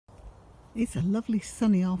It's a lovely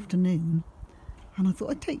sunny afternoon, and I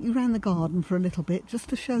thought I'd take you around the garden for a little bit just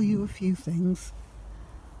to show you a few things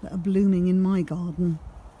that are blooming in my garden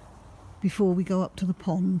before we go up to the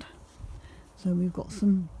pond. So we've got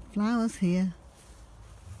some flowers here,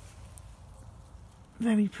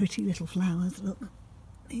 very pretty little flowers. Look,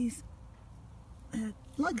 these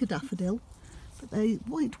like a daffodil, but they're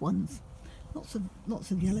white ones. Lots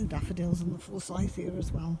of yellow daffodils and the forsythia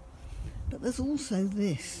as well. But there's also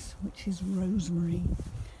this, which is rosemary,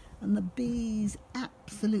 and the bees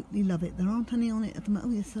absolutely love it. There aren't any on it at the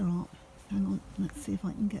moment. Oh yes, there are. Hang on, let's see if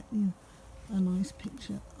I can get you a nice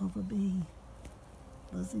picture of a bee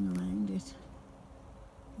buzzing around it.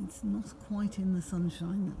 It's not quite in the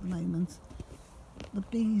sunshine at the moment. The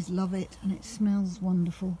bees love it and it smells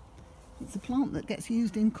wonderful. It's a plant that gets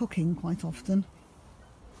used in cooking quite often.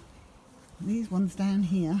 These ones down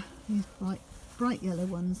here, these bright yellow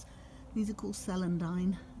ones, these are called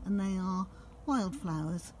celandine, and they are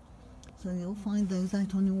wildflowers. So you'll find those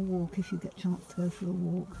out on your walk if you get a chance to go for a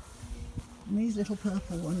walk. And these little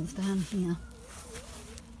purple ones down here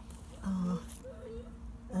are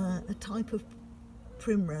a type of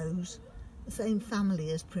primrose, the same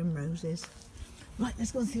family as primroses. Right,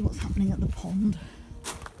 let's go and see what's happening at the pond.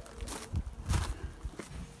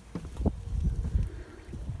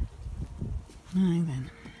 Now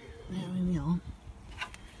then, there we are.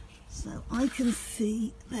 So I can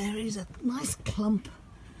see there is a nice clump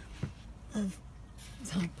of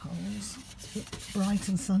tadpoles. It's a bit bright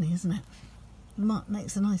and sunny, isn't it?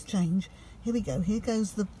 Makes a nice change. Here we go. Here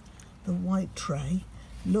goes the white tray.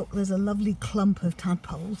 Look, there's a lovely clump of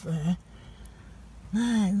tadpoles there.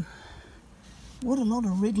 Now, what a lot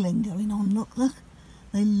of wriggling going on. Look.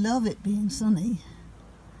 They love it being sunny.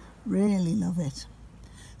 Really love it.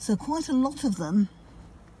 So quite a lot of them,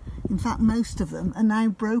 in fact most of them, are now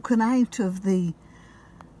broken out of the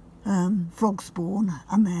frog spawn,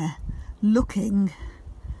 and they're looking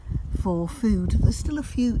for food. There's still a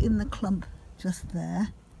few in the clump just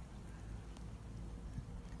there,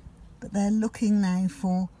 but they're looking now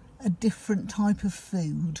for a different type of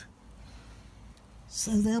food.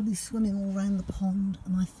 So they'll be swimming all around the pond,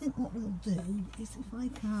 and I think what we'll do is, if I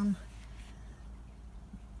can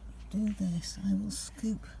do this, I will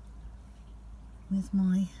scoop with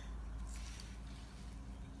my...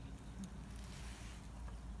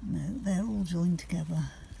 No, they're all joined together.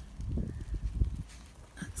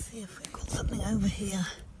 Let's see if we've got something over here.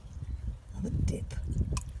 Have a dip.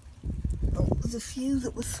 Oh, there's a few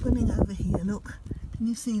that were swimming over here. Look, can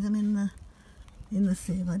you see them in the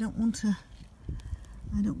sieve? I don't want to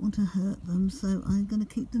hurt them, so I'm going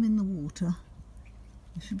to keep them in the water.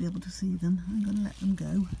 You should be able to see them. I'm going to let them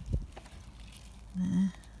go.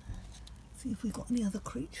 There. See if we've got any other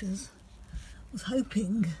creatures. I was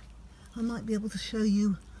hoping I might be able to show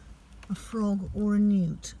you a frog or a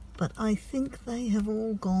newt, but I think they have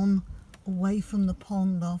all gone away from the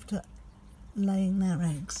pond after laying their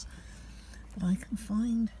eggs. But I can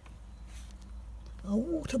find a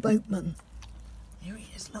water boatman. Here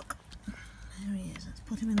he is, look. There he is. Let's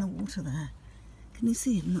put him in the water there. Can you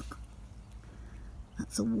see him? Look.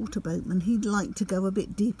 That's a water boatman. He'd like to go a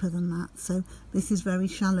bit deeper than that, so this is very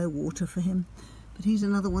shallow water for him. But he's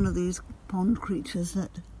another one of these pond creatures that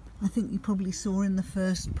I think you probably saw in the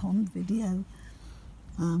first pond video.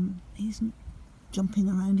 He's jumping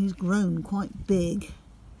around. He's grown quite big,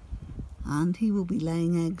 and he will be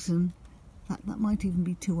laying eggs, and in fact that might even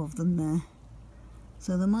be two of them there.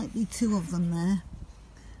 So there might be two of them there.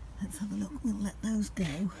 Let's have a look. We'll let those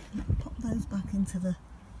go. Let's pop those back into the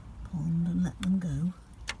pond and let them go.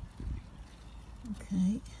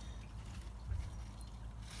 Okay.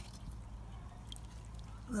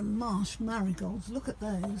 The marsh marigolds, look at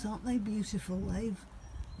those, aren't they beautiful? They've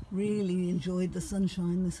really enjoyed the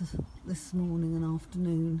sunshine this morning and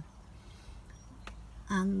afternoon.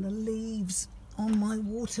 And the leaves on my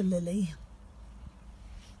water lily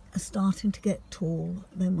are starting to get tall.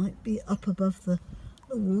 They might be up above the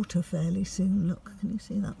water fairly soon. Look, can you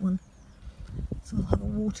see that one? So I'll have a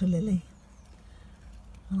water lily,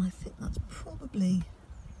 and I think that's probably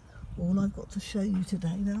all I've got to show you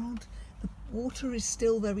today. The water is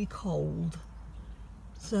still very cold,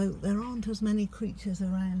 so there aren't as many creatures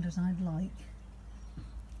around as I'd like,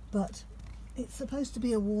 but it's supposed to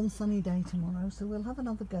be a warm sunny day tomorrow, so we'll have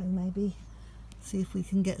another go, maybe see if we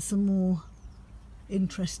can get some more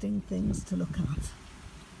interesting things to look at.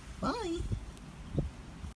 Bye.